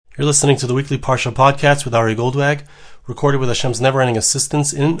You're listening to the weekly Parsha podcast with Ari Goldwag, recorded with Hashem's never-ending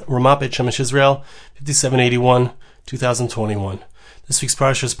assistance in Ramat Beit Shemesh, Israel, 5781, 2021. This week's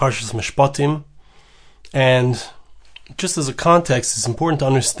Parsha is Parshas Mishpatim, and just as a context, it's important to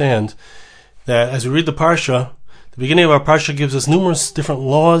understand that as we read the Parsha, the beginning of our Parsha gives us numerous different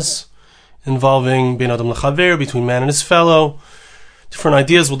laws involving Bein Adam L'Chaver, between man and his fellow, different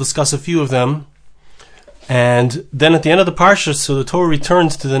ideas. We'll discuss a few of them. And then at the end of the Parsha, so the Torah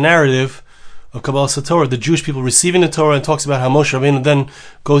returns to the narrative of Kabbalas Torah, the Jewish people receiving the Torah, and talks about how Moshe Rabbeinu then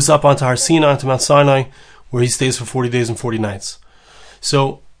goes up onto Har Sinai, onto Mount Sinai, where he stays for 40 days and 40 nights.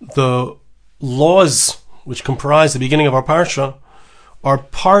 So the laws which comprise the beginning of our Parsha are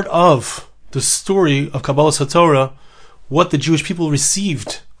part of the story of Kabbalas Torah, what the Jewish people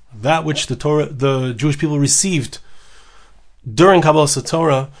received, that which the Jewish people received during Kabbalas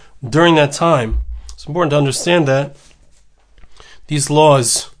Torah, during that time. It's important to understand that these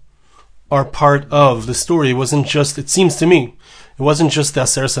laws are part of the story. It wasn't just, it seems to me, it wasn't just the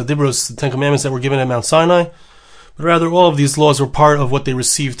Aseret HaDibros, the Ten Commandments that were given at Mount Sinai, but rather all of these laws were part of what they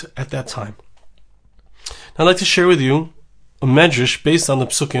received at that time. Now I'd like to share with you a medrash based on the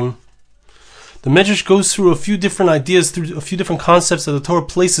Psukim. The medrash goes through a few different ideas, through a few different concepts that the Torah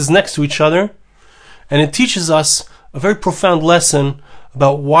places next to each other, and it teaches us a very profound lesson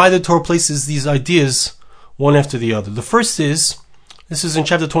about why the Torah places these ideas one after the other. The first is, this is in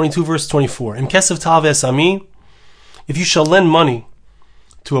chapter 22, verse 24. Im kesav ta'al ve'esami, if you shall lend money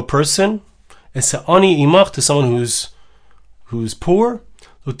to a person, esa'ani imach, to someone who's poor,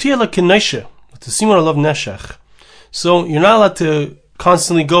 l'tiyah l'keneshe, l'tasimun alav neshech. So you're not allowed to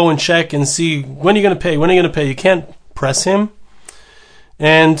constantly go and check and see, when are you going to pay, when are you going to pay? You can't press him.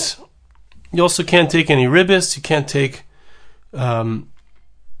 And you also can't take any ribis, you can't take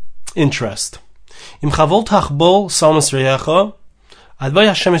interest. Now,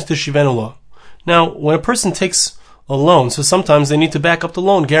 when a person takes a loan, so sometimes they need to back up the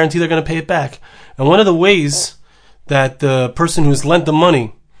loan, guarantee they're going to pay it back. And one of the ways that the person who's lent the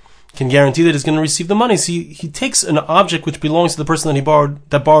money can guarantee that he's going to receive the money, so he takes an object which belongs to the person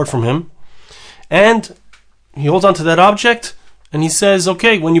that borrowed from him, and he holds on to that object, and he says,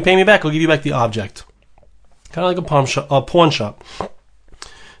 okay, when you pay me back, I'll give you back the object. Kind of like a pawn shop.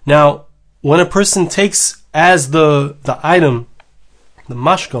 Now, when a person takes as the item, the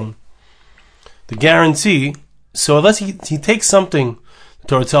mashkon, the guarantee, so unless he takes something, the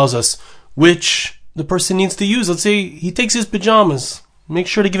Torah tells us, which the person needs to use, let's say he takes his pajamas, make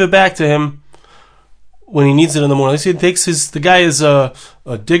sure to give it back to him when he needs it in the morning. Let's say the guy is a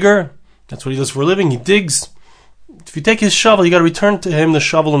digger, that's what he does for a living, he digs. If you take his shovel, you got to return to him the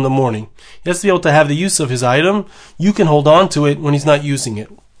shovel in the morning. He has to be able to have the use of his item. You can hold on to it when he's not using it.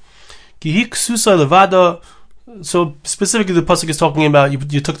 So specifically the pasuk is talking about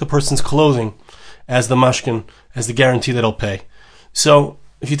you took the person's clothing as the mashkin, as the guarantee that he'll pay. So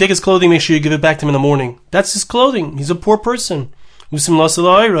if you take his clothing, make sure you give it back to him in the morning. That's his clothing. He's a poor person.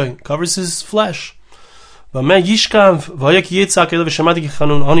 Covers his flesh. If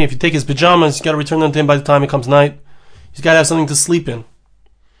you take his pajamas, you got to return them to him by the time it comes night. He's got to have something to sleep in.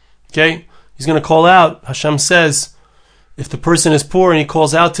 Okay? He's going to call out. Hashem says, if the person is poor and he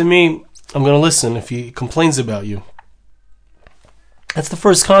calls out to me, I'm going to listen if he complains about you. That's the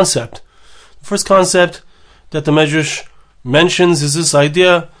first concept. The first concept that the Medrash mentions is this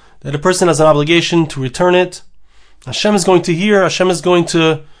idea that a person has an obligation to return it. Hashem is going to hear. Hashem is going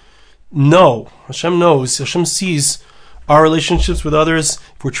to know. Hashem knows. Hashem sees our relationships with others,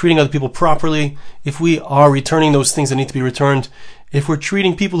 if we're treating other people properly, if we are returning those things that need to be returned, if we're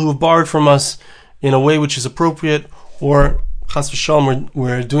treating people who have borrowed from us in a way which is appropriate, or chas v'shalom,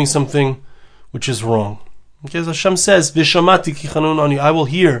 we're doing something which is wrong. Because Hashem says, V'shamati ki chanun ani, I will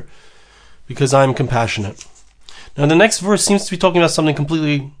hear because I am compassionate. Now the next verse seems to be talking about something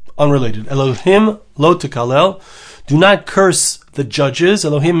completely unrelated. Elohim lo tekalel, do not curse the judges.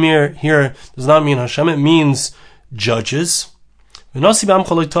 Elohim here does not mean Hashem, it means judges. Do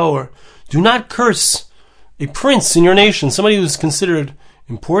not curse a prince in your nation, somebody who is considered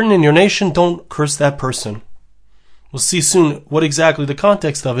important in your nation. Don't curse that person. We'll see soon what exactly the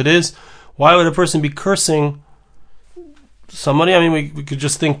context of it is. Why would a person be cursing somebody? I mean, we could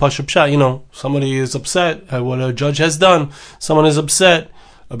just think Pashup Pshat, somebody is upset at what a judge has done. Someone is upset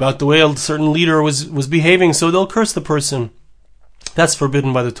about the way a certain leader was behaving, so they'll curse the person. That's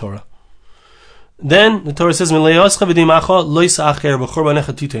forbidden by the Torah. Then the Torah says,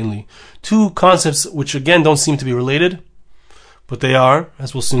 two concepts which again don't seem to be related, but they are,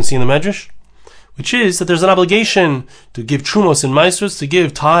 as we'll soon see in the Medrash, which is that there's an obligation to give trumos and maasros, to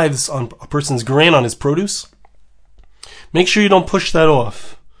give tithes on a person's grain, on his produce. Make sure you don't push that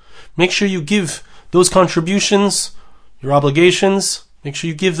off. make sure you give those contributions, your obligations, make sure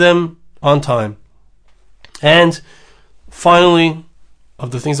you give them on time. And finally,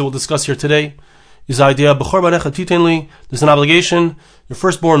 of the things that we'll discuss here today, is the idea, there's an obligation, your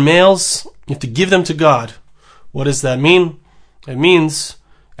firstborn males, you have to give them to God. What does that mean? It means,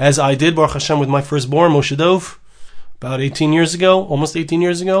 as I did, Baruch Hashem, with my firstborn, Moshe Dov, about 18 years ago, almost 18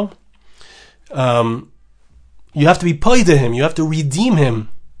 years ago, you have to be paid to him, you have to redeem him.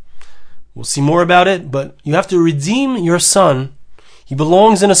 We'll see more about it, but you have to redeem your son. He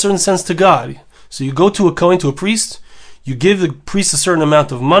belongs in a certain sense to God. So you go to a Kohen, to a priest, you give the priest a certain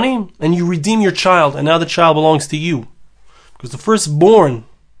amount of money, and you redeem your child, and now the child belongs to you. Because the firstborn,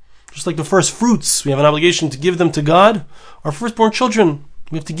 just like the first fruits, we have an obligation to give them to God. Our firstborn children,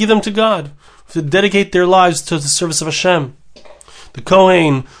 we have to give them to God. We have to dedicate their lives to the service of Hashem. The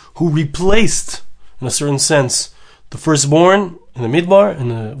Kohen who replaced, in a certain sense, the firstborn in the Midbar, in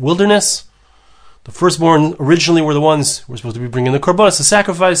the wilderness. The firstborn originally were the ones who were supposed to be bringing the korbanos, the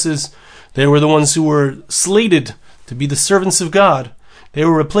sacrifices. They were the ones who were slated to be the servants of God. They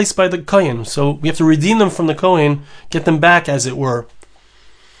were replaced by the Kohen. So we have to redeem them from the Kohen, get them back, as it were.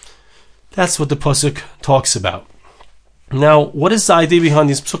 That's what the Pasuk talks about. Now, what is the idea behind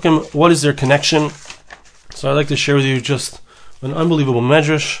these Psukim? What is their connection? So I'd like to share with you just an unbelievable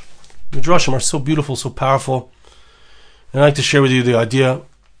medrash. Midrashim are so beautiful, so powerful. And I'd like to share with you the idea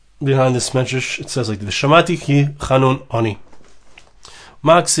behind this medrash. It says like this: Shamati ki chanun ani.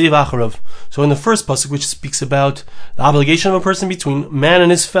 So in the first pasuk, which speaks about the obligation of a person between man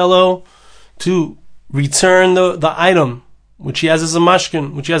and his fellow to return the item which he has as a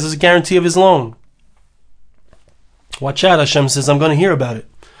mashkin, which he has as a guarantee of his loan. Watch out, Hashem says, I'm going to hear about it.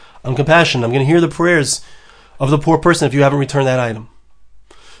 I'm compassionate. I'm going to hear the prayers of the poor person if you haven't returned that item.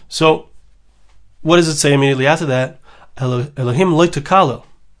 So, what does it say immediately after that? Elohim lo tekalo.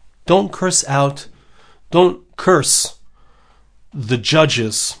 Don't curse out. Don't curse the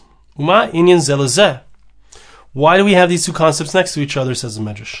judges. Uma inyan zelazeh. Why do we have these two concepts next to each other, says the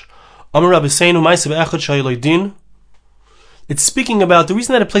Medrash? Amar Rabbi Seinu ma'aseh be'echad shayiloi din. It's speaking about the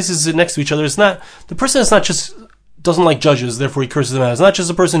reason that it places it next to each other. It's not the person is not just doesn't like judges, therefore he curses them out. It's not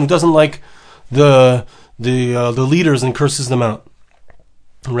just a person who doesn't like the leaders and curses them out.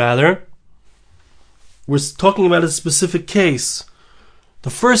 Rather, we're talking about a specific case. The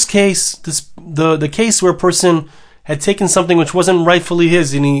first case, the case where a person had taken something which wasn't rightfully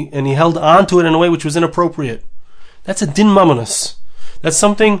his, and he held on to it in a way which was inappropriate. That's a din mamonos. That's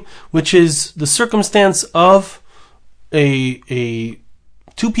something which is the circumstance of a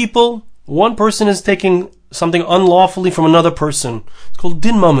two people. One person is taking something unlawfully from another person. It's called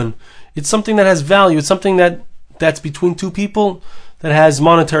din mamon. It's something that has value. It's something that's between two people that has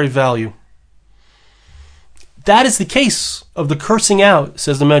monetary value. That is the case of the cursing out,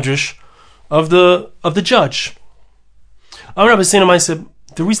 says the Medrash, of the judge. That's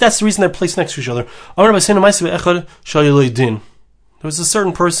the reason they're placed next to each other. There was a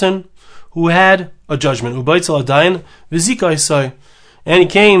certain person who had a judgment, and he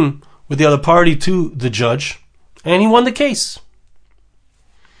came with the other party to the judge, and he won the case.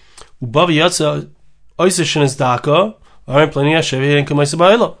 Now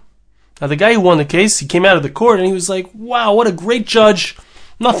the guy who won the case, he came out of the court and he was like, wow, what a great judge.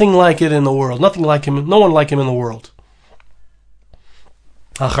 Nothing like it in the world. Nothing like him. No one like him in the world.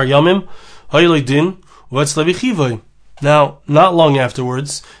 Now, not long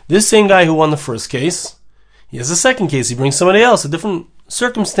afterwards, this same guy who won the first case, he has a second case. He brings somebody else, a different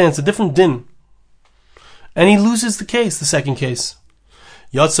circumstance, a different din. And he loses the case, the second case.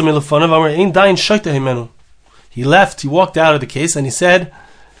 He left, he walked out of the case and he said,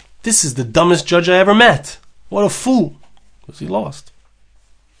 this is the dumbest judge I ever met. What a fool. Because he lost.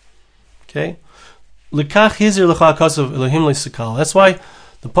 Okay? That's why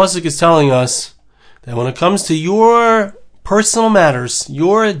the Pasuk is telling us that when it comes to your personal matters,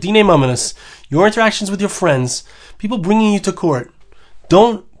 your dinei mamonos, your interactions with your friends, people bringing you to court,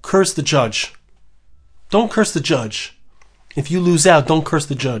 don't curse the judge. Don't curse the judge. If you lose out, don't curse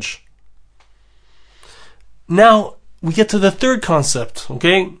the judge. Now, we get to the third concept,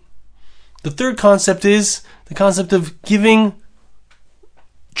 okay? The third concept is the concept of giving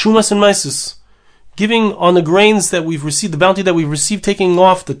trumas and maisus. Giving on the grains that we've received, the bounty that we've received, taking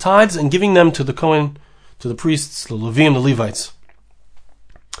off the tithes and giving them to the Kohen, to the priests, the Levim, the Levites.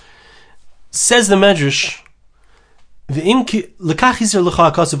 Says the Medrash, says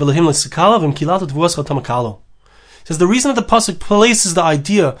the reason that the Pasuk places the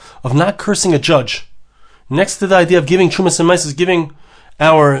idea of not cursing a judge next to the idea of giving trumas and maisus, giving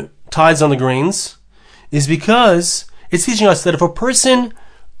our tithes on the grains, is because it's teaching us that if a person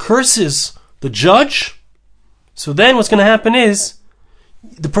curses the judge, so then what's going to happen is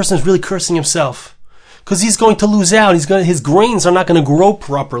the person is really cursing himself, because he's going to lose out. His grains are not going to grow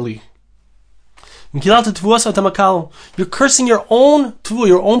properly. You're cursing your own tevuah,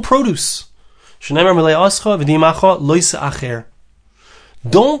 your own produce.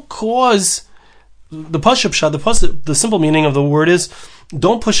 Don't cause the simple meaning of the word is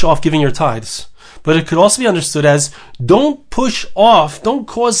don't push off giving your tithes. But it could also be understood as don't push off, don't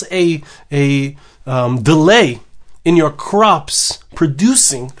cause a delay in your crops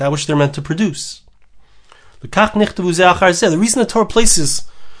producing that which they're meant to produce. The reason the Torah places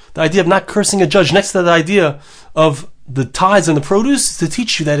the idea of not cursing a judge next to the idea of the tithes and the produce is to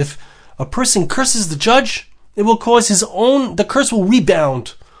teach you that if a person curses the judge, it will cause the curse will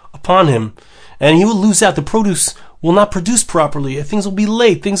rebound upon him, and he will lose out. The produce will not produce properly. Things will be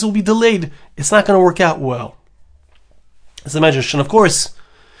late. Things will be delayed. It's not going to work out well. As the Medrash, and of course,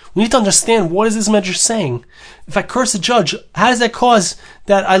 we need to understand what is this Medrash saying. If I curse a judge, how does that cause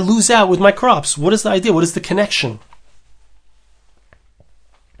that I lose out with my crops? What is the idea? What is the connection?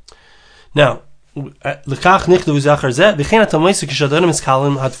 Now, we find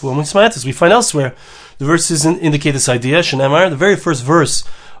elsewhere the verses indicate this idea. Shenemar, the very first verse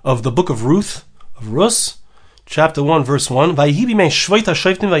of the book of Ruth, chapter 1, verse 1. It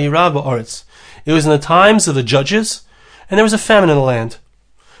was in the times of the judges, and there was a famine in the land.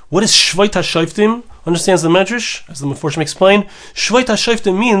 What is Shveit HaShoftim? Understands the Medrash, as the Meforshim explain. Shveit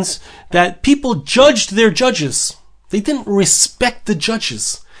HaShoftim means that people judged their judges. They didn't respect the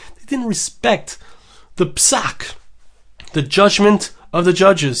judges. They didn't respect the psak, the judgment of the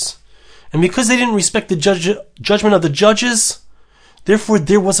judges. And because they didn't respect the judgment of the judges, therefore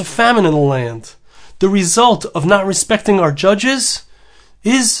there was a famine in the land. The result of not respecting our judges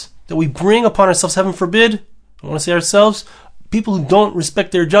is that we bring upon ourselves, heaven forbid, I want to say ourselves, people who don't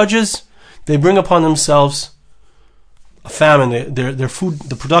respect their judges, they bring upon themselves a famine. Their food,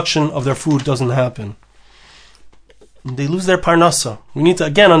 the production of their food doesn't happen. They lose their parnasa. We need to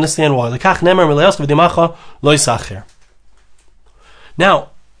again understand why.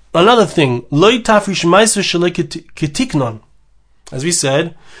 Now, another thing, as we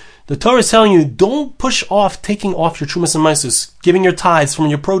said, the Torah is telling you, don't push off taking off your trumas and maisus, giving your tithes from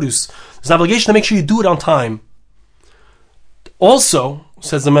your produce. There's an obligation to make sure you do it on time. Also,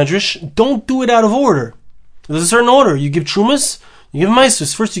 says the Medrash, don't do it out of order. There's a certain order. You give trumas, you give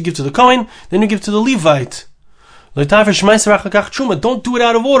maisus. First you give to the Kohen, then you give to the Levite. Don't do it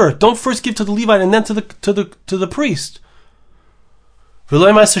out of order. Don't first give to the Levite and then to the priest. There's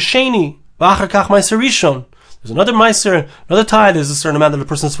another meiser, another tithe. There's a certain amount that the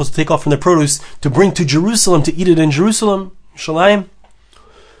person is supposed to take off from their produce to bring to Jerusalem, to eat it in Jerusalem. Shalayim.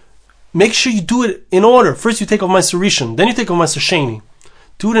 Make sure you do it in order. First you take off meiser rishon, then you take off meiser sheni.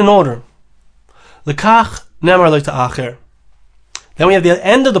 Do it in order. Lekach nemar lo ta'acher. Then we have the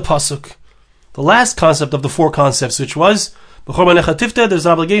end of the pasuk, the last concept of the four concepts, which was b'chor banecha tifta. There's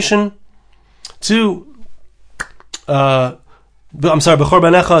an obligation to b'chor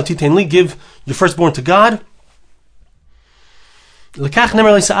banecha titein li, give your firstborn to God. Lekach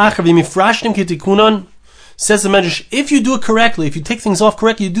nemar lo ta'acher v'mifrashtim kitikunon. Says the Medrash, if you do it correctly, if you take things off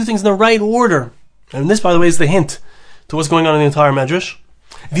correctly, you do things in the right order. And this, by the way, is the hint to what's going on in the entire Medrash.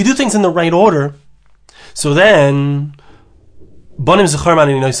 If you do things in the right order, so then banim zechar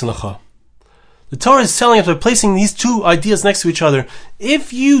mani noisen lecha. The Torah is telling us by placing these two ideas next to each other.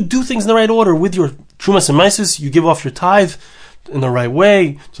 If you do things in the right order with your trumas and maisus, you give off your tithe in the right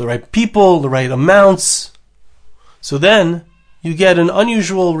way, to the right people, the right amounts, so then you get an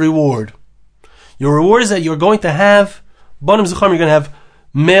unusual reward. Your reward is that you're going to have banim zechar, you're going to have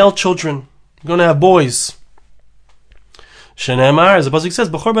male children, you're going to have boys. Shenemar, as the pasuk says,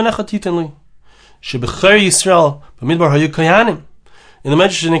 b'chor banecha titen li, shebecher Yisrael b'midbar hayu kohanim. In the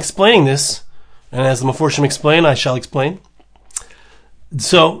Medrash, in explaining this, and as the Meforshim explain, I shall explain.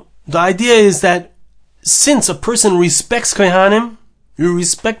 So, the idea is that since a person respects kohanim, you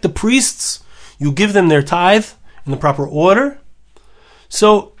respect the priests, you give them their tithe in the proper order,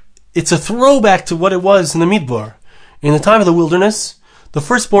 so it's a throwback to what it was in the Midbar. In the time of the wilderness, the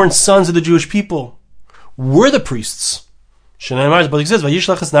firstborn sons of the Jewish people were the priests. Shenemar, but it says,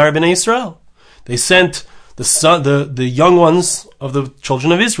 "Vayishlach na'ar b'nei Yisrael." They sent the young ones of the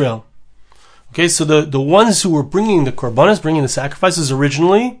children of Israel. Okay, so the ones who were bringing the korbanos, bringing the sacrifices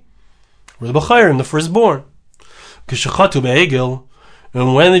originally, were the b'chayrim, the firstborn. K'shechatu be'egel,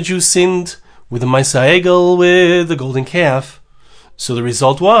 and when the Jews sinned with the ma'aseh egel, with the golden calf, so the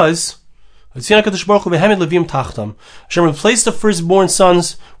result was Hashem replaced the firstborn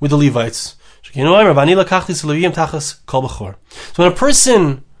sons with the Levites. So when a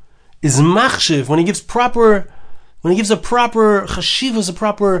person is machshiv, when he gives a proper chashivas, a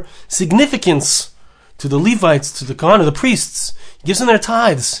proper significance to the Levites, to the Kohanim, the priests, he gives them their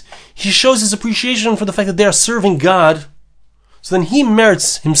tithes. He shows his appreciation for the fact that they are serving God. So then he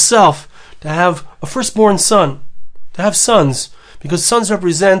merits himself to have a firstborn son, to have sons, because sons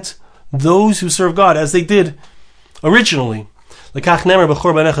represent those who serve God, as they did originally. That's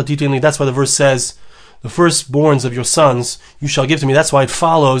why the verse says, the firstborns of your sons you shall give to me. That's why it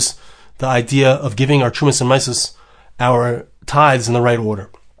follows the idea of giving our trumas and maisus, our tithes, in the right order.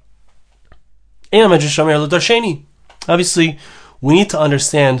 Obviously, we need to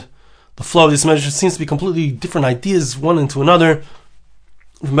understand the flow of this measure. It seems to be completely different ideas, one into another,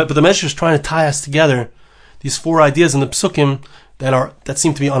 but the measure is trying to tie us together, these four ideas in the psukim that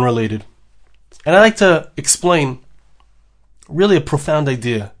seem to be unrelated. And I'd like to explain really a profound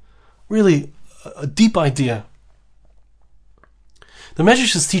idea, really a deep idea. The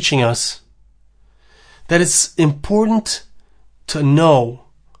Medrash is teaching us that it's important to know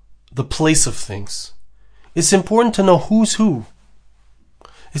the place of things. It's important to know who's who.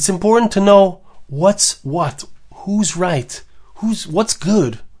 It's important to know what's what, who's right, what's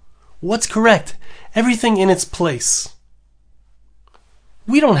good, what's correct, everything in its place.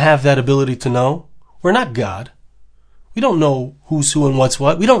 We don't have that ability to know. We're not God. We don't know who's who and what's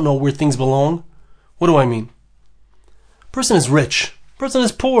what. We don't know where things belong. What do I mean? Person is rich. Person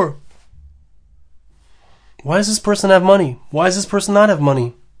is poor. Why does this person have money? Why does this person not have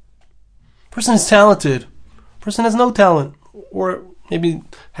money? Person is talented. Person has no talent. Or maybe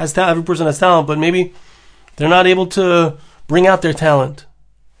has talent. Every person has talent, but maybe they're not able to bring out their talent.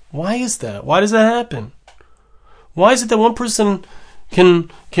 Why is that? Why does that happen? Why is it that one person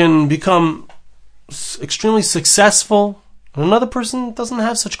can become extremely successful and another person doesn't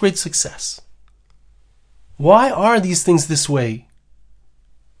have such great success? Why are these things this way?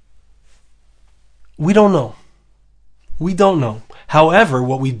 We don't know. We don't know. However,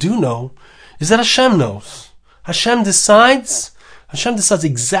 what we do know is that Hashem knows. Hashem decides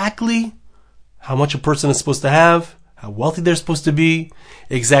exactly how much a person is supposed to have, how wealthy they're supposed to be,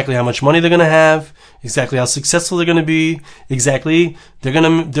 exactly how much money they're going to have, exactly how successful they're going to be, exactly they're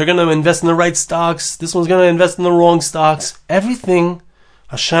going to invest in the right stocks, this one's going to invest in the wrong stocks. Everything,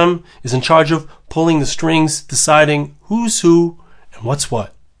 Hashem is in charge of pulling the strings, deciding who's who and what's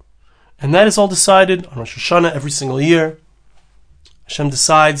what. And that is all decided on Rosh Hashanah every single year. Hashem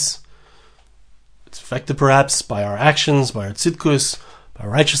decides. It's affected perhaps by our actions, by our tzidkus, by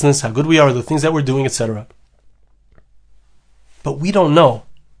our righteousness, how good we are, the things that we're doing, etc. But we don't know.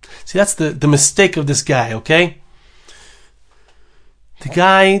 See, that's the mistake of this guy, okay? The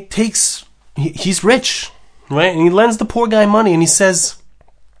guy he's rich, right? And he lends the poor guy money and he says,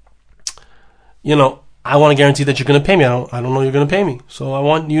 I want to guarantee that you're going to pay me. I don't know you're going to pay me. So I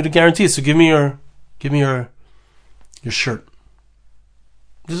want you to guarantee it. So give me your shirt.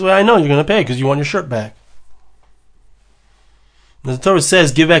 This is why I know you're going to pay, because you want your shirt back. The Torah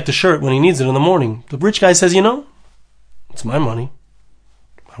says, give back the shirt when he needs it in the morning. The rich guy says, it's my money.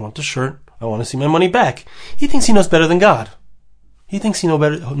 I want the shirt. I want to see my money back. He thinks he knows better than God. He thinks he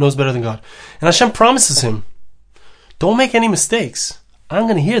knows better than God. And Hashem promises him, don't make any mistakes. I'm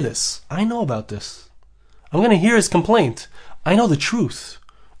going to hear this. I know about this. I'm going to hear his complaint. I know the truth.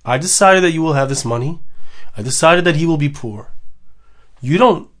 I decided that you will have this money. I decided that he will be poor. You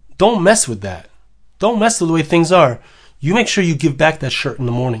don't mess with that. Don't mess with the way things are. You make sure you give back that shirt in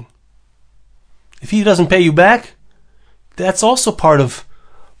the morning. If he doesn't pay you back, that's also part of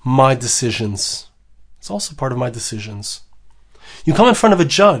my decisions. It's also part of my decisions. You come in front of a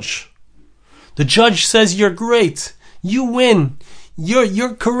judge. The judge says you're great. You win.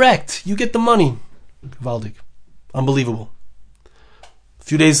 You're correct. You get the money. Gewaldig. Unbelievable. A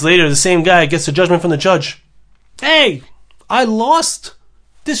few days later, the same guy gets a judgment from the judge. Hey, I lost.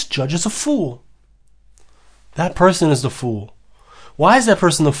 This judge is a fool. That person is the fool. Why is that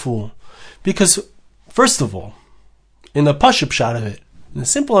person the fool? Because, first of all, in the pashut shot of it, in the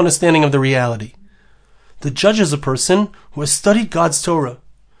simple understanding of the reality, the judge is a person who has studied God's Torah,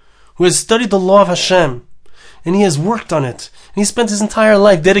 who has studied the law of Hashem, and he has worked on it, and he spent his entire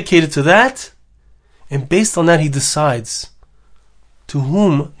life dedicated to that, and based on that he decides to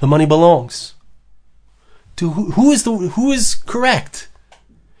whom the money belongs. To who is correct.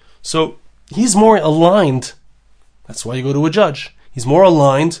 So he's more aligned. That's why you go to a judge. He's more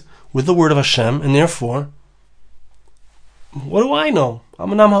aligned with the word of Hashem, and therefore, what do I know?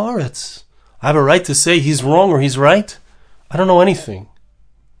 I'm an Am Haaretz. I have a right to say he's wrong or he's right. I don't know anything.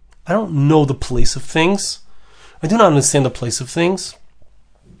 I don't know the place of things. I do not understand the place of things.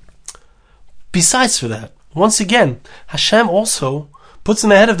 Besides for that, once again, Hashem also puts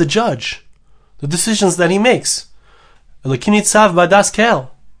him ahead of the judge, the decisions that he makes.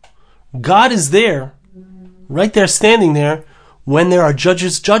 God is there, right there, standing there, when there are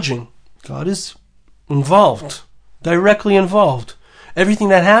judges judging. God is involved, directly involved. Everything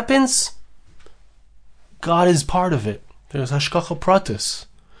that happens, God is part of it. There's hashgacha pratis.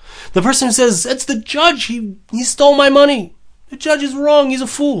 The person who says, it's the judge, he stole my money. The judge is wrong, he's a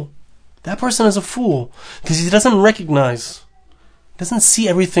fool. That person is a fool because he doesn't recognize, doesn't see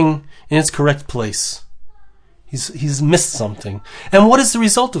everything in its correct place. He's missed something. And what is the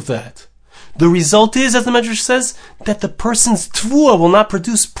result of that? The result is, as the Medrash says, that the person's tvua will not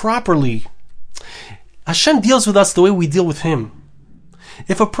produce properly. Hashem deals with us the way we deal with him.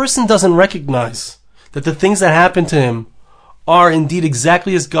 If a person doesn't recognize that the things that happen to him are indeed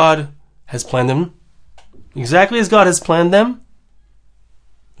exactly as God has planned them,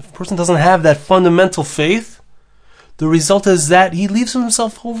 if a person doesn't have that fundamental faith, the result is that he leaves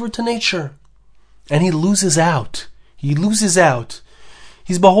himself over to nature. And he loses out. He's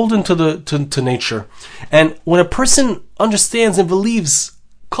beholden to nature. And when a person understands and believes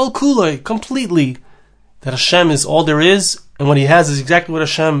kol kuloi, completely, that Hashem is all there is, and what he has is exactly what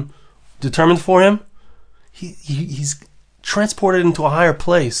Hashem determined for him, he's transported into a higher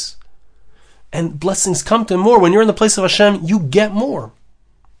place. And blessings come to him more. When you're in the place of Hashem, you get more.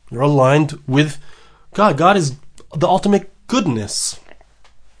 You're aligned with God. God is the ultimate goodness.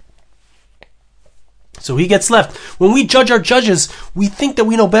 So he gets left. When we judge our judges, we think that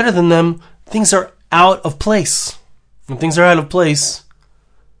we know better than them. Things are out of place. When things are out of place,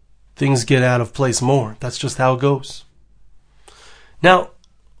 things get out of place more. That's just how it goes. Now,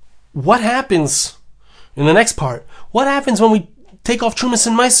 what happens in the next part? What happens when we take off Trumas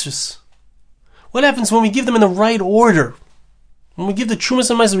and Meisers? What happens when we give them in the right order? When we give the Trumas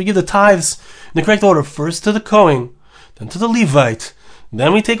and Meisers, we give the tithes in the correct order. First to the Kohen, then to the Levite.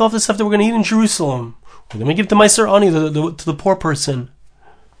 Then we take off the stuff that we're going to eat in Jerusalem. And then we give the Meiser Ani to the poor person,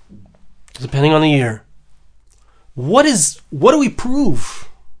 depending on the year. What do we prove?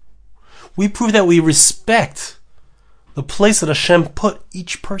 We prove that we respect the place that Hashem put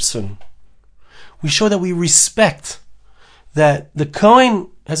each person. We show that we respect that the Kohen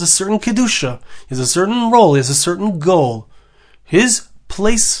has a certain kedusha, he has a certain role, he has a certain goal. His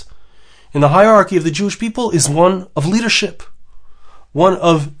place in the hierarchy of the Jewish people is one of leadership, one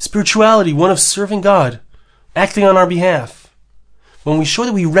of spirituality, one of serving God, acting on our behalf. When we show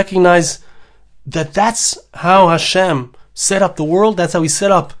that we recognize that that's how Hashem set up the world, that's how he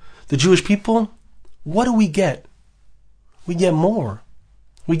set up the Jewish people, what do we get? We get more.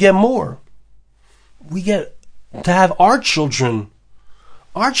 We get to have our children.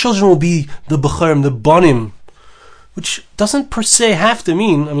 Our children will be the Becharim, the Banim, which doesn't per se have to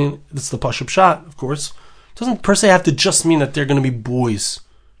mean, it's the Pashup Pshat, of course, doesn't per se have to just mean that they're going to be boys.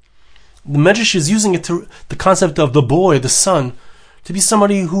 The Medrash is using it to the concept of the boy, the son, to be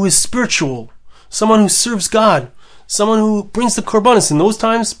somebody who is spiritual, someone who serves God, someone who brings the korbanos. In those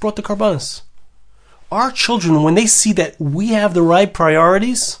times, brought the korbanos. Our children, when they see that we have the right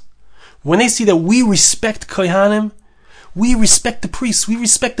priorities, when they see that we respect kohanim, we respect the priests, we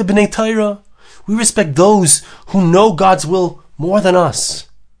respect the Bnei Torah, we respect those who know God's will more than us.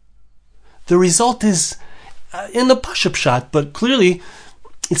 The result is in the Pashup Pshat, but clearly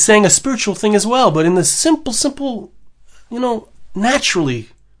it's saying a spiritual thing as well. But in the simple, naturally,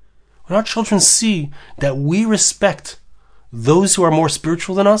 when our children see that we respect those who are more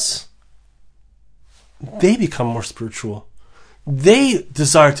spiritual than us, they become more spiritual. They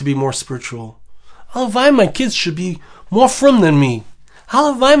desire to be more spiritual. Halavai, my kids should be more frum than me.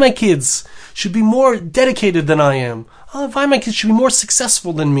 Halavai, my kids should be more dedicated than I am. Halavai, my kids should be more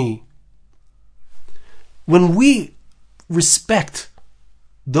successful than me. When we respect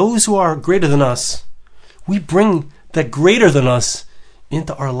those who are greater than us, we bring that greater than us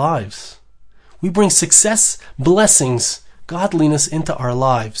into our lives. We bring success, blessings, godliness into our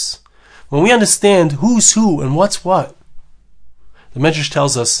lives. When we understand who's who and what's what, the Medrash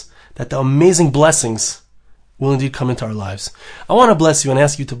tells us that the amazing blessings will indeed come into our lives. I want to bless you and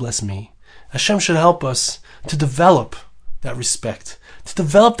ask you to bless me. Hashem should help us to develop that respect, to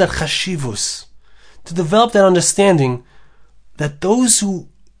develop that chashivus, to develop that understanding that those who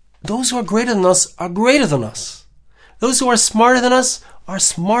are greater than us are greater than us. Those who are smarter than us are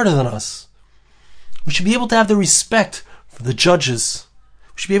smarter than us. We should be able to have the respect for the judges.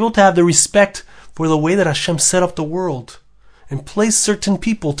 We should be able to have the respect for the way that Hashem set up the world and place certain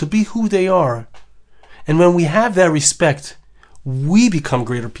people to be who they are. And when we have that respect, we become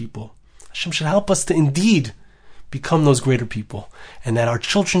greater people. Hashem should help us to indeed become those greater people, and that our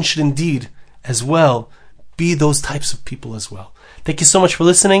children should indeed as well be those types of people as well. Thank you so much for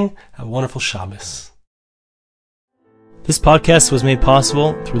listening. Have a wonderful Shabbos. This podcast was made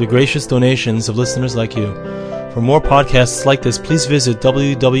possible through the gracious donations of listeners like you. For more podcasts like this, please visit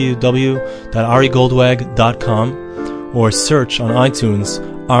www.arigoldwag.com or search on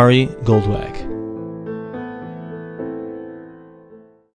iTunes Ari Goldwag.